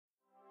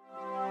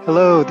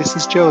Hello, this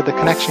is Joe, the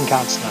Connection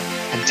Counselor,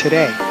 and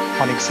today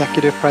on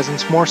Executive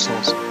Presence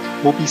Morsels,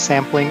 we'll be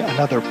sampling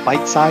another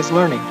bite-sized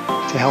learning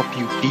to help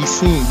you be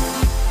seen,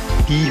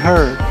 be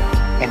heard,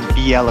 and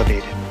be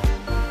elevated.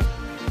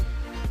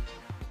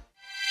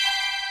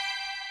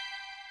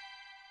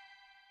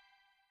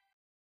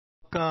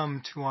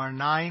 Welcome to our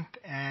ninth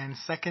and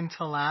second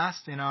to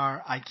last in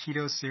our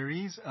Aikido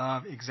series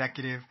of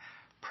Executive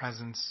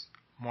Presence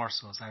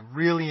Morsels. I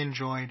really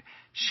enjoyed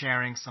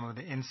sharing some of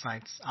the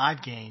insights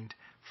I've gained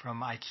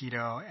from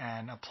Aikido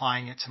and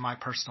applying it to my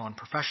personal and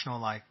professional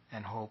life,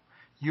 and hope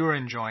you're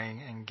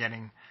enjoying and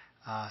getting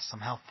some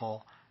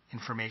helpful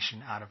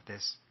information out of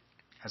this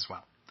as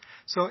well.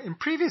 So in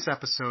previous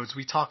episodes,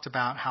 we talked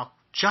about how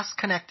just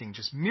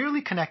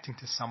merely connecting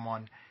to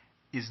someone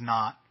is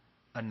not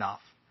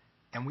enough.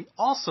 And we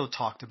also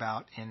talked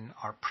about in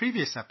our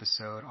previous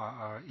episode,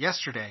 or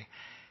yesterday,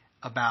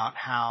 about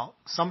how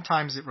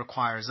sometimes it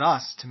requires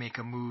us to make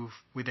a move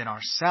within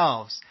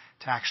ourselves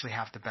to actually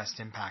have the best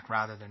impact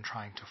rather than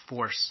trying to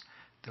force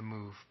the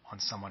move on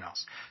someone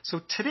else.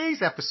 So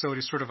today's episode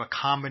is sort of a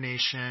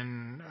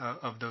combination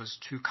of those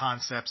two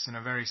concepts in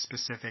a very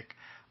specific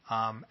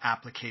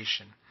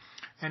application.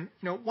 And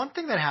one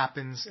thing that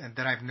happens and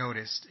that I've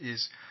noticed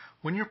is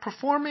when you're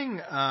performing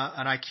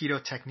an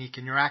Aikido technique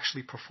and you're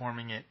actually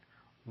performing it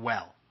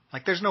well,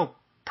 like there's no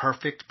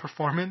perfect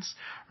performance,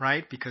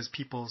 right? Because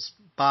people's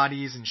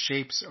bodies and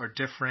shapes are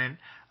different.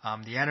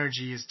 The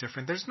energy is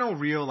different. There's no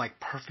real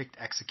perfect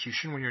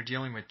execution when you're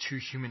dealing with two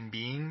human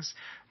beings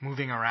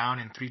moving around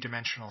in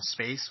three-dimensional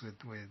space with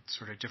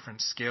sort of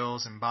different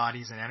skills and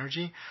bodies and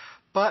energy.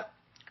 But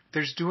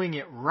there's doing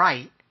it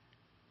right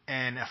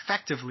and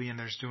effectively, and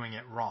there's doing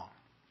it wrong.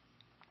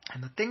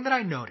 And the thing that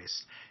I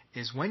noticed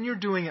is when you're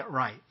doing it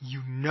right,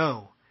 you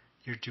know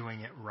you're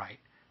doing it right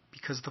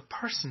because the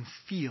person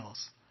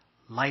feels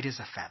light as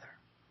a feather,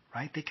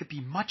 right? They could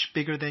be much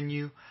bigger than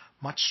you,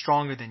 much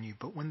stronger than you,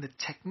 but when the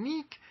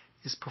technique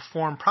is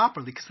performed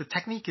properly, because the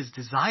technique is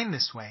designed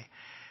this way,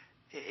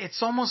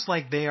 it's almost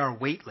like they are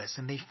weightless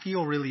and they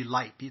feel really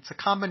light. It's a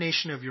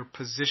combination of your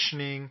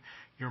positioning,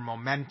 your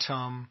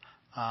momentum,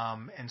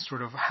 and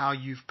sort of how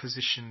you've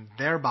positioned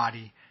their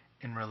body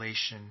in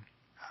relation,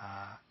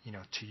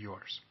 to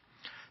yours.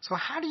 So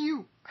how do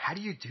you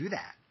do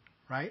that,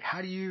 right?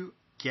 How do you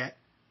get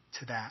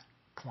to that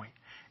point?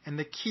 And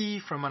the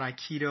key from an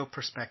Aikido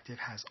perspective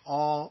has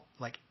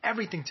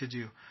everything to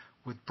do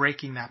with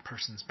breaking that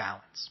person's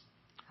balance,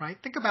 right?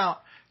 Think about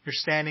you're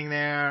standing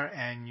there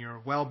and you're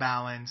well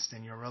balanced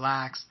and you're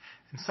relaxed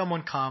and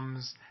someone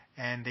comes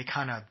and they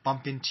kind of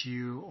bump into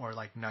you or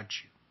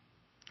nudge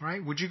you,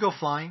 right? Would you go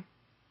flying?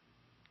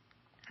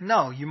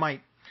 No, you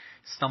might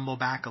stumble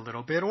back a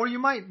little bit or you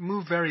might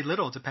move very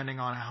little depending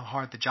on how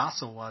hard the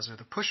jostle was or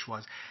the push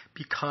was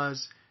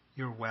because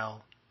you're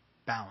well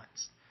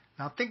balanced.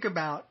 Now think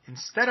about,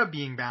 instead of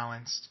being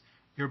balanced,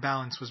 your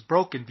balance was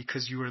broken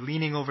because you were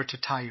leaning over to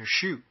tie your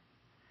shoe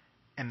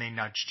and they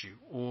nudged you.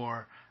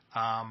 Or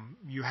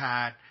you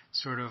had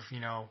sort of,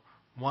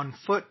 one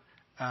foot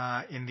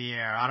in the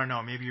air. I don't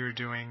know, maybe you were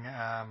doing,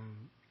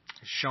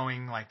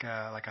 showing like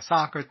a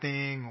soccer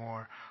thing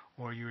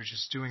or you were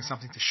just doing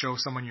something to show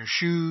someone your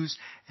shoes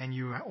and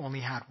you only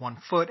had one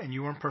foot and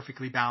you weren't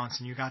perfectly balanced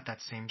and you got that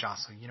same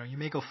jostle. You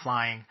may go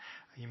flying,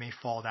 you may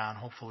fall down,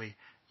 hopefully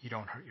you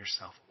don't hurt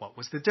yourself. What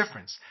was the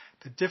difference?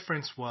 The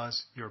difference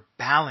was your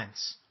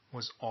balance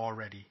was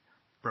already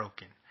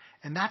broken.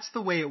 And that's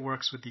the way it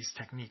works with these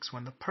techniques.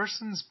 When the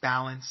person's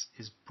balance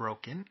is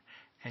broken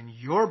and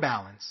your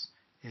balance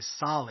is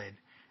solid,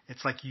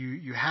 it's like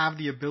you have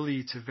the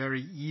ability to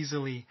very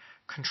easily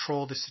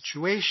control the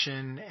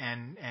situation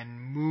and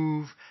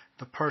move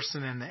the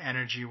person and the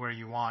energy where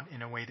you want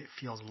in a way that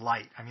feels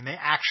light. I mean, they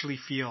actually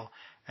feel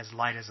as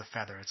light as a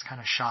feather. It's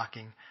kind of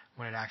shocking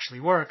when it actually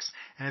works.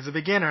 And as a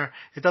beginner,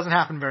 it doesn't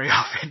happen very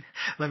often,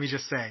 let me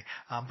just say.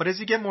 But as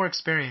you get more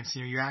experience,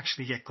 you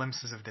actually get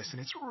glimpses of this,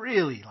 and it's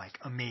really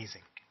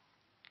amazing.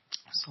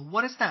 So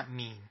what does that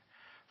mean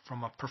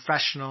from a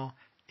professional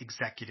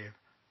executive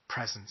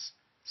presence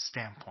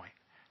standpoint?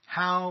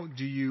 How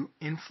do you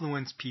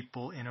influence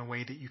people in a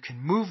way that you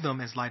can move them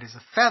as light as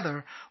a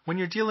feather when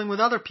you're dealing with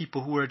other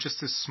people who are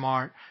just as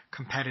smart,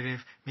 competitive,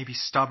 maybe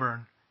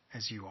stubborn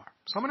as you are?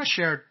 So I'm going to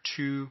share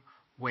two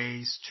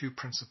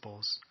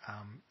principles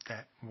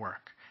that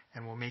work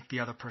and will make the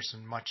other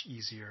person much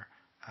easier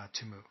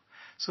to move.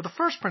 So the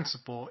first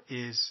principle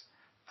is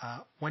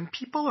when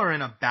people are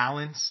in a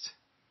balanced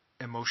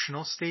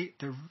emotional state,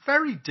 they're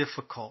very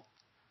difficult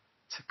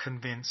to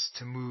convince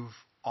to move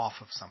off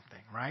of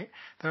something, right?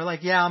 They're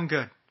like, yeah, I'm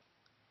good.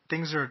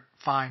 Things are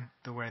fine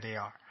the way they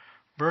are.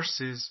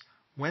 Versus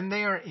when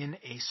they are in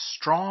a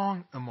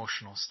strong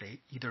emotional state,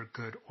 either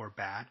good or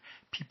bad,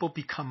 people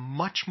become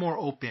much more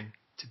open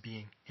to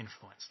being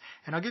influenced.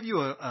 And I'll give you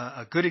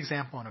a good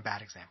example and a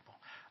bad example.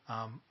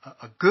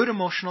 A good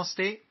emotional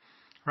state,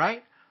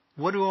 right?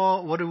 What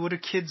do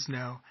kids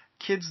know?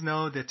 Kids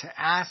know that to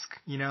ask,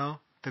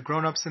 the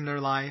grown-ups in their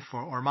life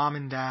or mom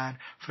and dad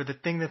for the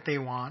thing that they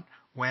want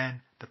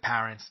when the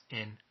parent's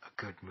in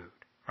a good mood,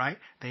 right?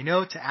 They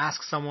know to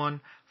ask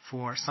someone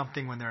for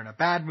something when they're in a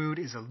bad mood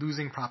is a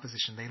losing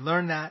proposition. They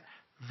learn that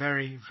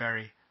very,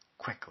 very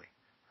quickly,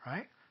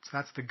 right? So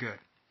that's the good.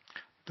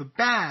 The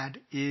bad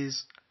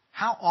is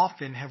how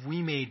often have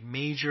we made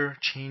major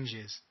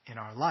changes in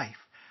our life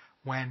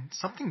when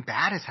something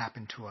bad has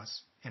happened to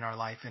us in our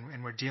life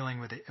and we're dealing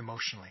with it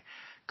emotionally.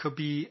 Could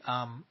be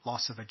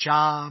loss of a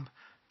job,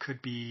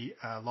 could be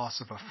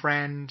loss of a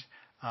friend,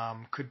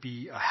 could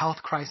be a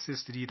health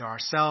crisis that either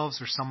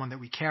ourselves or someone that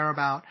we care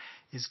about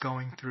is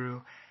going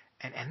through.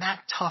 And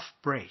that tough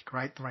break,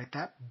 right?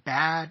 That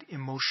bad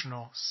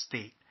emotional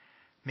state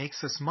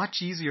makes us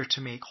much easier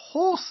to make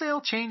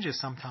wholesale changes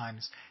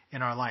sometimes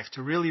in our life,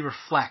 to really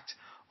reflect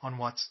on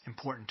what's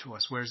important to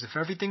us. Whereas if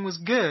everything was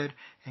good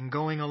and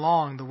going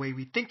along the way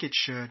we think it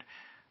should,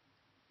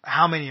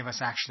 how many of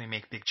us actually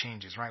make big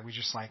changes, right? We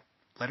just like,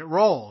 let it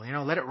roll,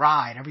 let it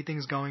ride.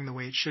 Everything's going the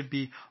way it should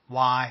be.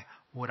 Why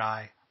would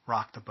I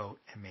rock the boat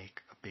and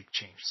make a big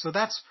change? So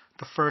that's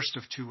the first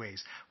of two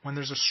ways. When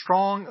there's a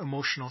strong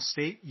emotional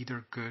state,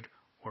 either good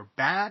or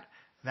bad,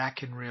 that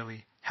can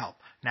really help.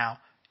 Now,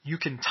 you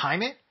can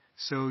time it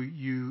so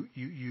you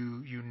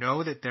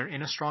know that they're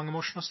in a strong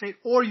emotional state,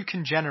 or you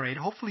can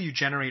hopefully you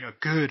generate a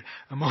good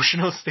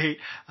emotional state.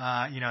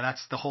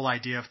 That's the whole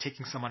idea of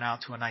taking someone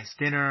out to a nice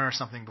dinner or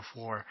something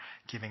before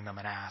giving them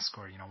an ask,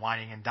 or,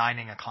 wining and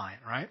dining a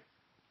client, right?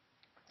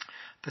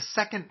 The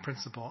second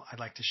principle I'd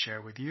like to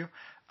share with you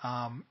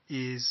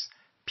is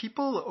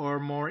people are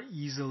more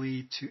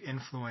easily to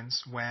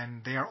influence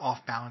when they are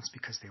off balance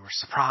because they were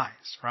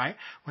surprised, right?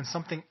 When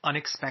something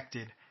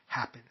unexpected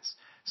happens.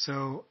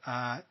 So,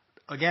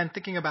 again,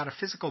 thinking about a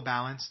physical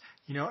balance,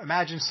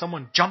 imagine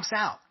someone jumps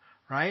out,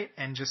 right?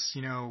 And just,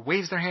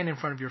 waves their hand in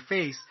front of your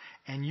face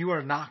and you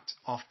are knocked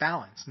off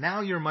balance.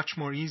 Now you're much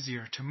more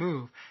easier to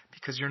move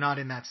because you're not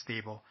in that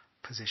stable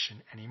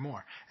position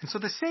anymore. And so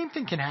the same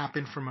thing can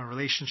happen from a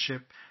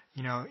relationship,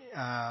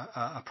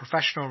 a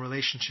professional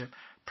relationship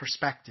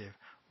perspective,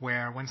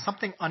 where when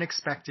something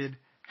unexpected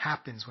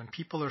happens, when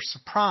people are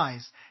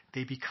surprised,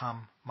 they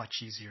become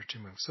much easier to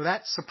move. So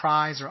that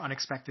surprise or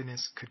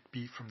unexpectedness could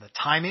be from the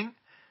timing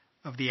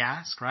of the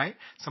ask, right?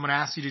 Someone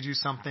asks you to do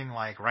something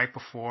like right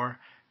before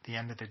the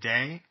end of the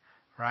day,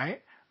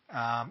 right?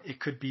 It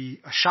could be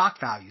a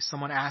shock value.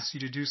 Someone asks you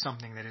to do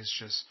something that is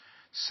just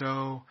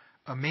so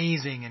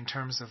amazing in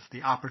terms of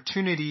the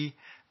opportunity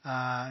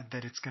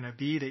that it's going to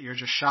be, that you're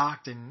just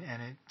shocked and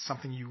it's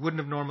something you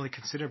wouldn't have normally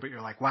considered, but you're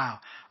like, wow,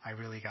 I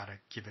really got to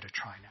give it a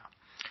try now.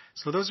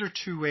 So those are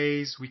two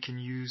ways we can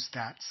use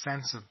that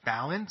sense of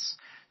balance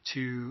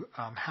to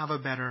have a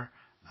better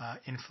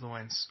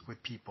influence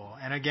with people.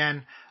 And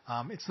again,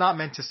 it's not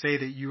meant to say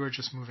that you are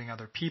just moving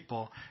other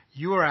people.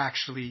 You are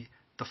actually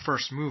the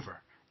first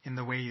mover in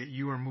the way that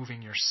you are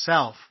moving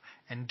yourself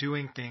and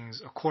doing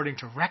things according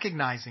to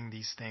recognizing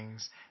these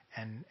things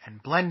and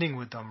blending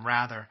with them,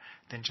 rather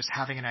than just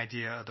having an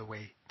idea of the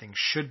way things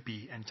should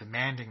be and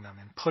demanding them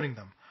and putting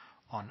them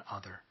on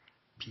other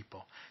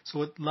people.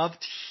 So I'd love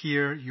to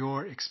hear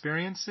your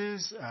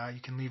experiences.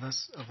 You can leave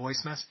us a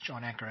voice message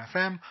on Anchor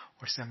FM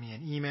or send me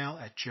an email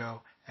at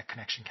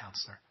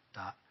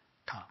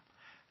joe@connectioncounselor.com.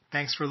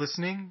 Thanks for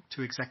listening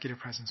to Executive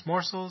Presence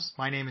Morsels.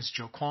 My name is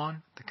Joe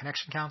Kwan, the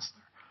Connection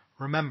Counselor.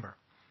 Remember,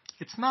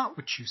 it's not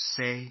what you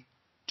say,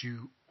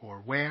 do,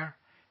 or wear.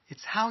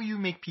 It's how you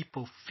make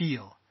people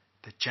feel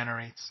that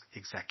generates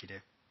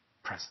executive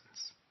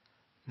presence.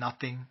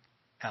 Nothing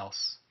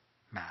else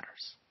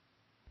matters.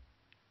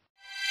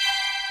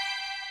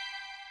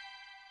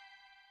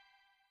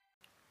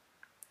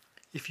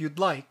 If you'd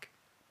like,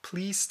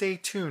 please stay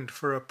tuned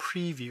for a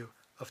preview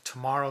of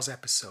tomorrow's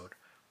episode,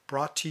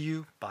 brought to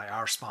you by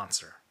our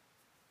sponsor.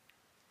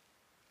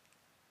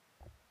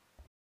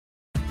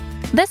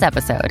 This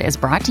episode is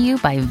brought to you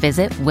by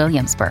Visit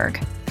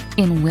Williamsburg.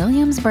 In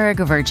Williamsburg,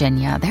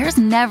 Virginia, there's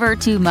never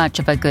too much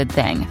of a good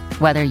thing.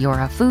 Whether you're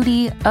a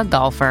foodie, a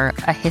golfer,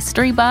 a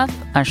history buff,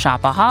 a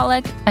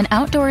shopaholic, an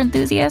outdoor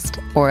enthusiast,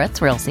 or a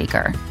thrill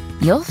seeker,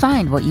 you'll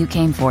find what you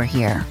came for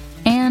here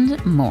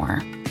and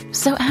more.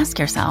 So ask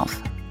yourself,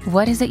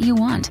 what is it you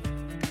want?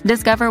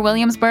 Discover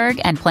Williamsburg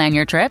and plan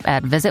your trip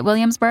at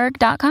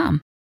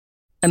visitwilliamsburg.com.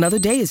 Another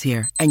day is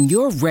here, and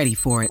you're ready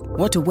for it.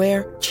 What to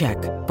wear? Check.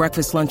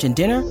 Breakfast, lunch, and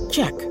dinner?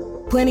 Check.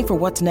 Planning for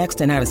what's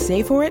next and how to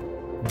save for it?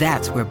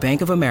 That's where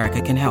Bank of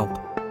America can help.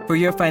 For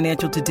your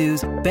financial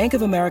to-dos, Bank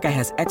of America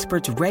has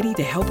experts ready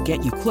to help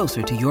get you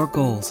closer to your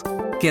goals.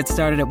 Get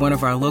started at one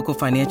of our local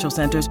financial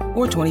centers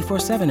or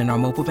 24/7 in our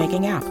mobile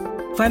banking app.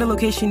 Find a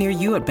location near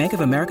you at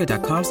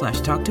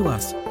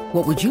bankofamerica.com/talktous.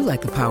 What would you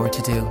like the power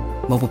to do?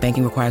 Mobile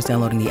banking requires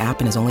downloading the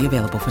app and is only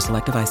available for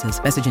select devices.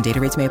 Message and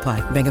data rates may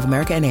apply. Bank of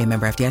America N.A.,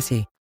 member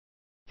FDIC.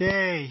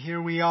 Yay,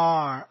 here we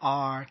are,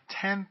 our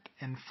 10th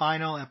and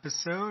final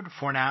episode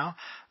for now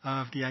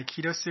of the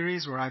Aikido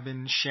series, where I've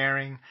been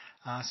sharing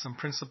some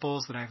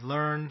principles that I've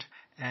learned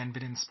and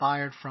been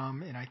inspired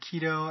from in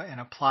Aikido and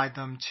applied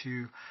them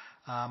to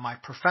my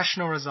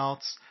professional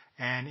results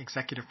and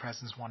executive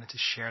presence. Wanted to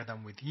share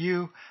them with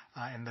you.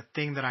 And the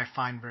thing that I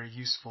find very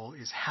useful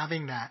is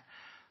having that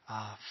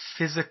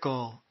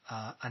physical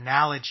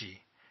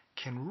analogy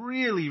can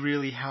really,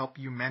 really help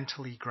you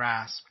mentally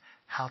grasp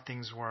how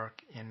things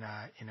work in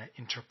an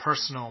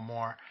interpersonal,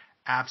 more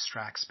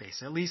abstract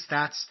space. At least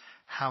that's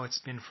how it's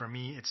been for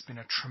me. It's been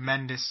a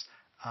tremendous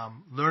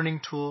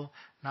learning tool,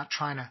 not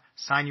trying to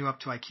sign you up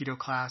to Aikido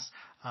class,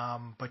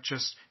 but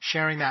just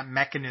sharing that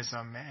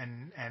mechanism.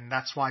 And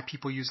that's why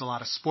people use a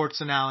lot of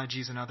sports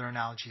analogies and other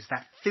analogies,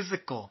 that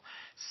physical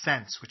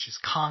sense, which is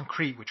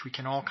concrete, which we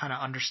can all kind of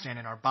understand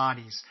in our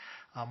bodies,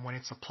 when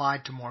it's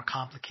applied to more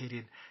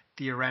complicated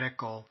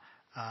theoretical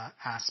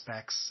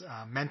aspects,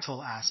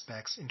 mental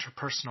aspects,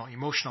 interpersonal,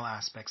 emotional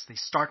aspects, they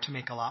start to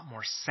make a lot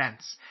more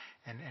sense,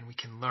 and we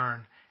can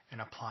learn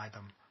and apply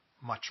them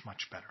much,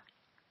 much better.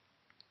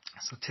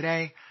 So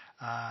today,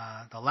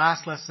 the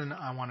last lesson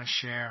I want to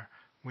share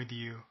with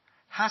you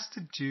has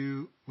to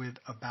do with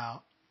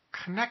about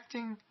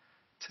connecting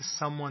to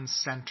someone's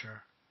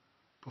center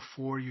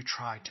before you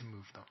try to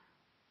move them.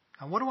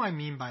 Now, what do I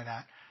mean by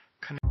that?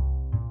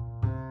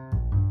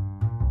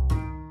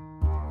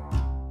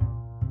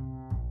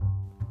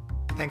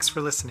 Thanks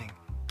for listening.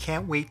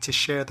 Can't wait to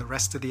share the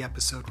rest of the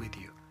episode with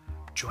you.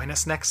 Join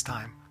us next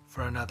time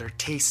for another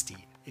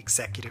tasty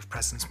executive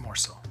presence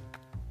morsel.